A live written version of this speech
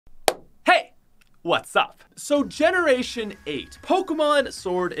What's up? So Generation 8, Pokemon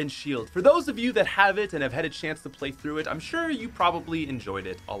Sword and Shield. For those of you that have it and have had a chance to play through it, I'm sure you probably enjoyed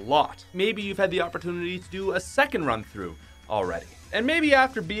it a lot. Maybe you've had the opportunity to do a second run through already. And maybe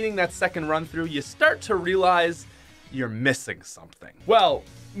after beating that second run through, you start to realize you're missing something. Well,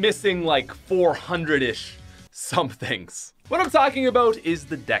 missing like 400-ish somethings. What I'm talking about is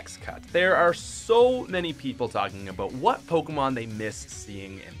the Dex Cut. There are so many people talking about what Pokemon they missed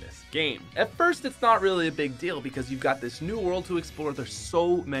seeing in this game. At first, it's not really a big deal because you've got this new world to explore. There's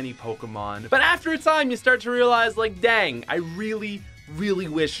so many Pokemon. But after a time, you start to realize, like, dang, I really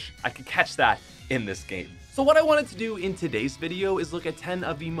wish I could catch that in this game. So what I wanted to do in today's video is look at 10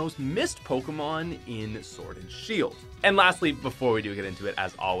 of the most missed Pokemon in Sword and Shield. And lastly, before we do get into it,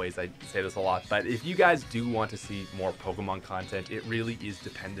 as always, I say this a lot, but if you guys do want to see more Pokemon content, it really is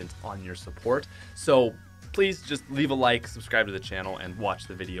dependent on your support. So please just leave a like, subscribe to the channel, and watch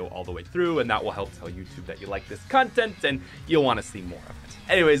the video all the way through, and that will help tell YouTube that you like this content and you'll want to see more of it.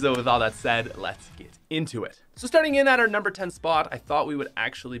 Anyways, though, with all that said, let's get into it. So starting in at our number 10 spot, I thought we would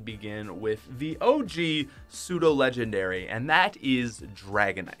actually begin with the OG pseudo-legendary, and that is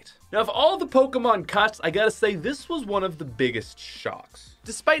Dragonite. Now, of all the Pokemon cuts, I gotta say this was one of the biggest shocks.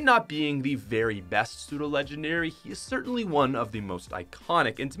 Despite not being the very best pseudo-legendary, he is certainly one of the most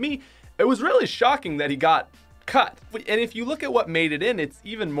iconic, and to me, it was really shocking that he got cut. And if you look at what made it in, it's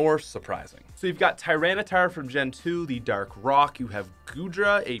even more surprising. So you've got Tyranitar from Gen 2, the Dark Rock. You have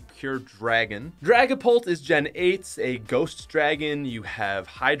Goodra, a pure dragon. Dragapult is Gen 8, a ghost dragon. You have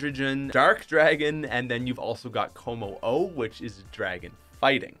Hydrogen, Dark Dragon, and then you've also got Como-O, which is dragon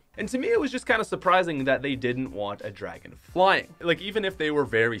fighting. And to me, it was just kind of surprising that they didn't want a dragon flying. Like, even if they were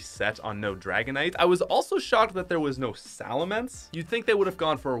very set on no Dragonite, I was also shocked that there was no Salamence. You'd think they would have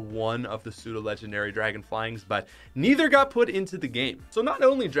gone for one of the pseudo-legendary dragon flyings, but neither got put into the game. So not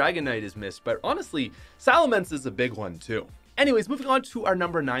only Dragonite is missed, but honestly, Salamence is a big one too. Anyways, moving on to our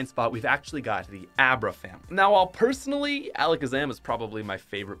number 9 spot, we've actually got the Abra family. Now, while personally, Alakazam is probably my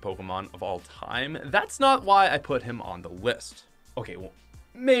favorite Pokemon of all time, that's not why I put him on the list. Okay, well,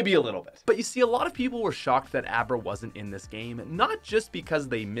 maybe a little bit. But you see, a lot of people were shocked that Abra wasn't in this game, not just because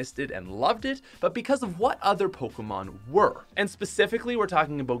they missed it and loved it, but because of what other Pokemon were. And specifically, we're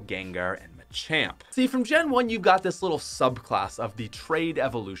talking about Gengar and Machamp. See, from Gen 1, you've got this little subclass of the trade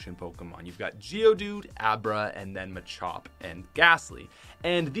evolution Pokemon. You've got Geodude, Abra, and then Machop and Ghastly.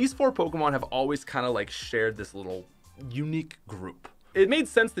 And these 4 Pokemon have always kind of like shared this little unique group. It made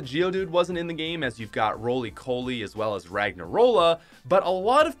sense that Geodude wasn't in the game, as you've got Roly-Coly as well as Ragnarola, but a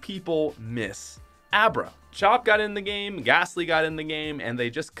lot of people miss Abra. Chop got in the game, Ghastly got in the game, and they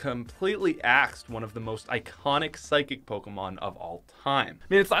just completely axed one of the most iconic psychic Pokemon of all time. I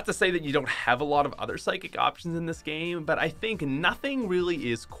mean, it's not to say that you don't have a lot of other psychic options in this game, but I think nothing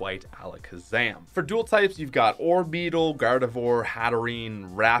really is quite Alakazam. For dual types, you've got Orbeetle, Gardevoir,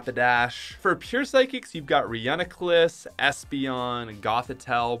 Hatterene, Rapidash. For pure psychics, you've got Reuniclus, Espeon,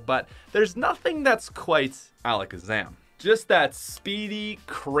 Gothitelle, but there's nothing that's quite Alakazam. Just that speedy,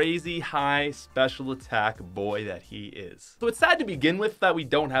 crazy high special attack boy that he is. So it's sad to begin with that we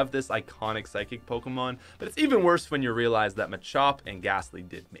don't have this iconic psychic Pokemon, but it's even worse when you realize that Machop and Ghastly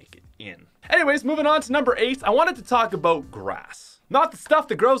did make it in. Anyways, moving on to number 8, I wanted to talk about grass. Not the stuff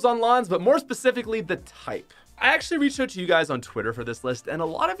that grows on lawns, but more specifically the type. I actually reached out to you guys on Twitter for this list, and a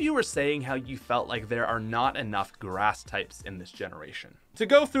lot of you were saying how you felt like there are not enough grass types in this generation. To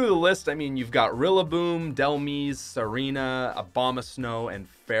go through the list, I mean, you've got Rillaboom, Delmise, Serena, Abomasnow, and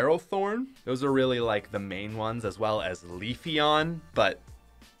Ferrothorn. Those are really like the main ones, as well as Leafeon, but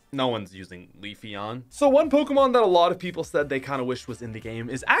no one's using Leafeon. So one Pokemon that a lot of people said they kind of wish was in the game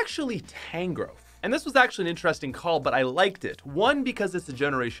is actually Tangrowth. And this was actually an interesting call, but I liked it. One, because it's a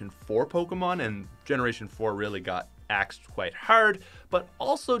Generation 4 Pokemon, and Generation 4 really got axed quite hard, but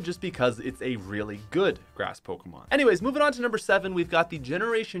also just because it's a really good grass Pokemon. Anyways, moving on to number 7, we've got the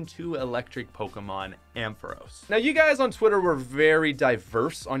Generation 2 electric Pokemon, Ampharos. Now, you guys on Twitter were very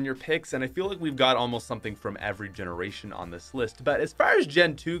diverse on your picks, and I feel like we've got almost something from every generation on this list. But as far as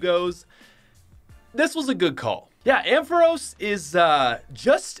Gen 2 goes, this was a good call. Yeah, Ampharos is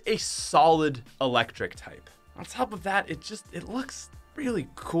just a solid electric type. On top of that, it looks really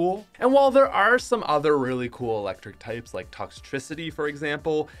cool. And while there are some other really cool electric types like Toxtricity, for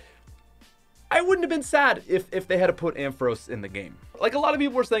example, I wouldn't have been sad if they had to put Ampharos in the game. Like, a lot of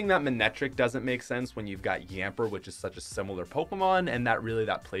people were saying that Manectric doesn't make sense when you've got Yamper, which is such a similar Pokemon, and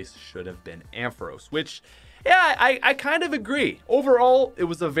that place should have been Ampharos, which, yeah, I kind of agree. Overall, it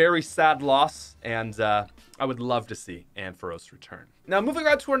was a very sad loss, and I would love to see Ampharos return. Now, moving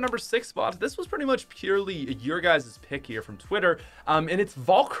on to our number 6 spot, this was pretty much purely your guys' pick here from Twitter, and it's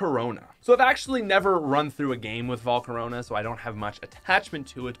Volcarona. So I've actually never run through a game with Volcarona, so I don't have much attachment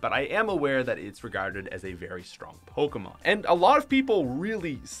to it, but I am aware that it's regarded as a very strong Pokemon. And a lot of people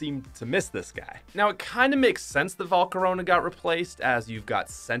really seem to miss this guy. Now, it kind of makes sense that Volcarona got replaced, as you've got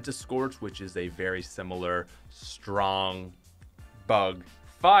Centiskorch, which is a very similar, strong bug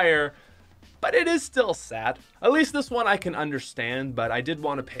fire, but it is still sad. At least this one I can understand, but I did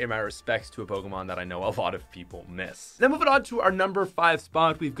want to pay my respects to a Pokemon that I know a lot of people miss. Now moving on to our number 5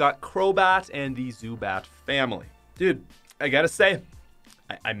 spot, we've got Crobat and the Zubat family. Dude, I gotta say,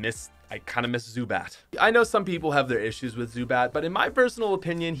 I kind of miss Zubat. I know some people have their issues with Zubat, but in my personal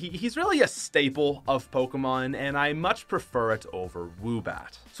opinion, he's really a staple of Pokemon, and I much prefer it over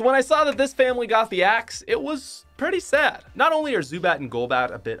Woobat. So when I saw that this family got the axe, it was pretty sad. Not only are Zubat and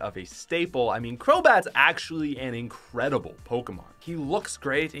Golbat a bit of a staple, I mean, Crobat's actually an incredible Pokemon. He looks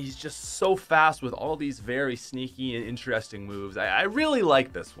great, and he's just so fast with all these very sneaky and interesting moves. I really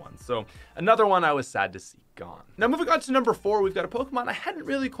like this one, so another one I was sad to see gone. Now moving on to number 4, we've got a Pokemon I hadn't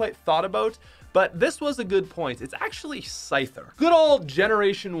really quite thought about, but this was a good point. It's actually Scyther. Good old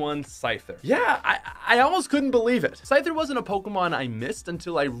Generation 1 Scyther. Yeah, I almost couldn't believe it. Scyther wasn't a Pokemon I missed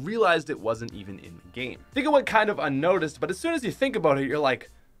until I realized it wasn't even in the game. I think it went kind of unnoticed, but as soon as you think about it, you're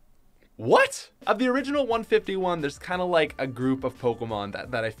like, what? Of the original 151, there's kind of like a group of Pokemon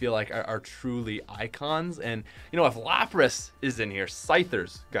that I feel like are truly icons. And, you know, if Lapras is in here,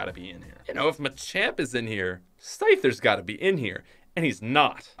 Scyther's gotta be in here. You know, if Machamp is in here, Scyther's gotta be in here. And he's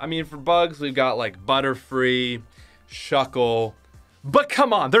not. I mean, for bugs, we've got like Butterfree, Shuckle, but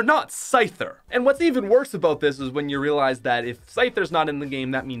come on, they're not Scyther. And what's even worse about this is when you realize that if Scyther's not in the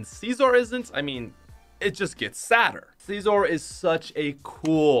game, that means Scizor isn't. I mean, it just gets sadder. Scizor is such a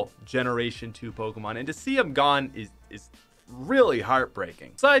cool Generation 2 Pokemon, and to see him gone is really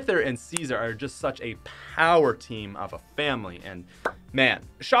heartbreaking. Scyther and Scizor are just such a power team of a family, and man,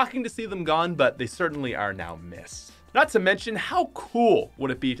 shocking to see them gone, but they certainly are now missed. Not to mention, how cool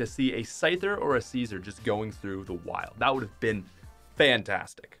would it be to see a Scyther or a Scizor just going through the wild? That would have been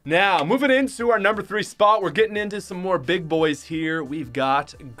fantastic. Now, moving into our number 3 spot, we're getting into some more big boys here. We've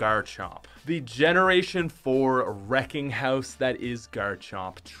got Garchomp, the Generation 4 wrecking house that is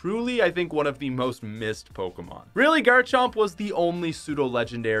Garchomp. Truly, I think one of the most missed Pokemon. Really, Garchomp was the only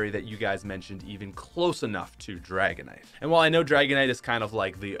pseudo-legendary that you guys mentioned even close enough to Dragonite. And while I know Dragonite is kind of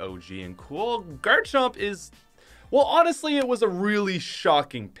like the OG and cool, Garchomp is... well, honestly, it was a really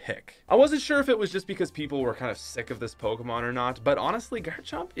shocking pick. I wasn't sure if it was just because people were kind of sick of this Pokemon or not, but honestly,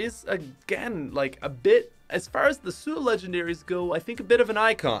 Garchomp is, again, like a bit, as far as the pseudo-legendaries go, I think a bit of an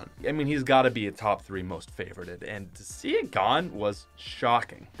icon. I mean, he's got to be a top 3 most favorited, and to see it gone was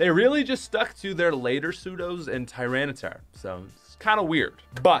shocking. They really just stuck to their later pseudos and Tyranitar, so it's kind of weird.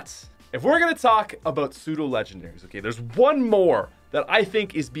 But if we're going to talk about pseudo-legendaries, okay, there's one more that I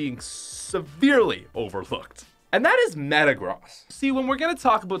think is being severely overlooked. And that is Metagross. See, when we're gonna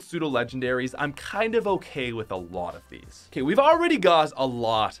talk about pseudo-legendaries, I'm kind of okay with a lot of these. Okay, we've already got a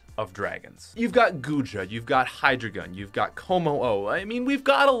lot of dragons. You've got Guja, you've got Hydreigon, you've got Como-o. I mean, we've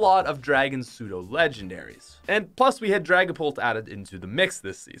got a lot of dragon pseudo-legendaries. And plus we had Dragapult added into the mix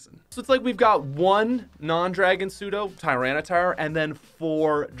this season. So it's like we've got 1 non-dragon pseudo, Tyranitar, and then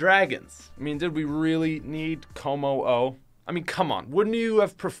 4 dragons. I mean, did we really need Como-o? I mean, come on, wouldn't you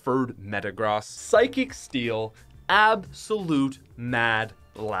have preferred Metagross? Psychic Steel, absolute mad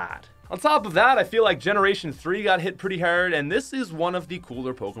lad. On top of that, I feel like Generation 3 got hit pretty hard, and this is one of the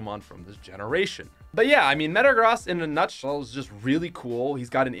cooler Pokemon from this generation. But yeah, I mean, Metagross in a nutshell is just really cool.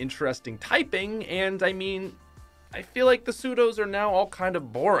 He's got an interesting typing, and I mean, I feel like the pseudos are now all kind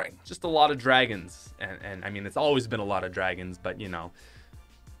of boring. Just a lot of dragons, and I mean, it's always been a lot of dragons, but you know,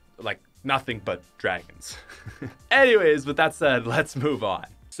 like, nothing but dragons. Anyways, with that said, let's move on.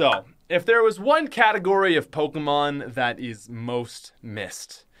 So, if there was one category of Pokemon that is most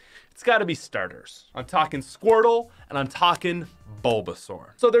missed, it's gotta be starters. I'm talking Squirtle, and I'm talking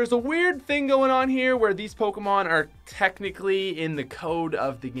Bulbasaur. So there's a weird thing going on here where these Pokemon are technically in the code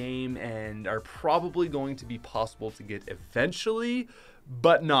of the game and are probably going to be possible to get eventually,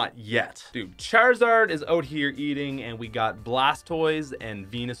 but not yet. Dude, Charizard is out here eating, and we got Blastoise and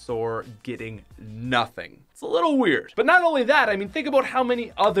Venusaur getting nothing. It's a little weird. But not only that, I mean, think about how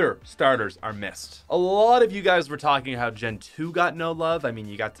many other starters are missed. A lot of you guys were talking how Gen 2 got no love. I mean,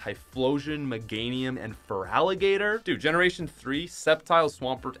 you got Typhlosion, Meganium, and Feraligatr. Dude, Generation 3, Sceptile,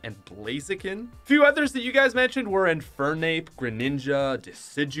 Swampert, and Blaziken. A few others that you guys mentioned were Infernape, Greninja,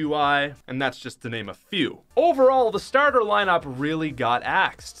 Decidueye, and that's just to name a few. Overall, the starter lineup really got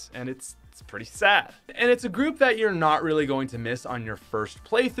axed, and it's It's pretty sad. And it's a group that you're not really going to miss on your first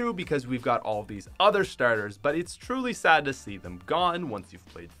playthrough because we've got all these other starters, but it's truly sad to see them gone once you've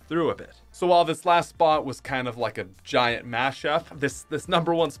played through a bit. So while this last spot was kind of like a giant mashup, this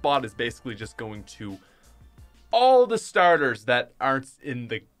number one spot is basically just going to all the starters that aren't in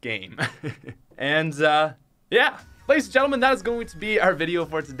the game. And yeah. Ladies and gentlemen, that is going to be our video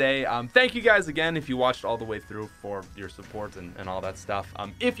for today. Thank you guys again if you watched all the way through for your support and all that stuff.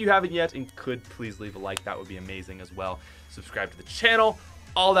 If you haven't yet and could, please leave a like. That would be amazing as well. Subscribe to the channel,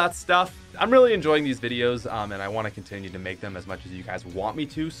 all that stuff. I'm really enjoying these videos and I want to continue to make them as much as you guys want me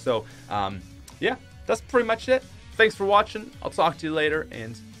to. So yeah, that's pretty much it. Thanks for watching. I'll talk to you later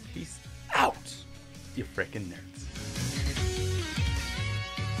and peace out, you freaking nerds.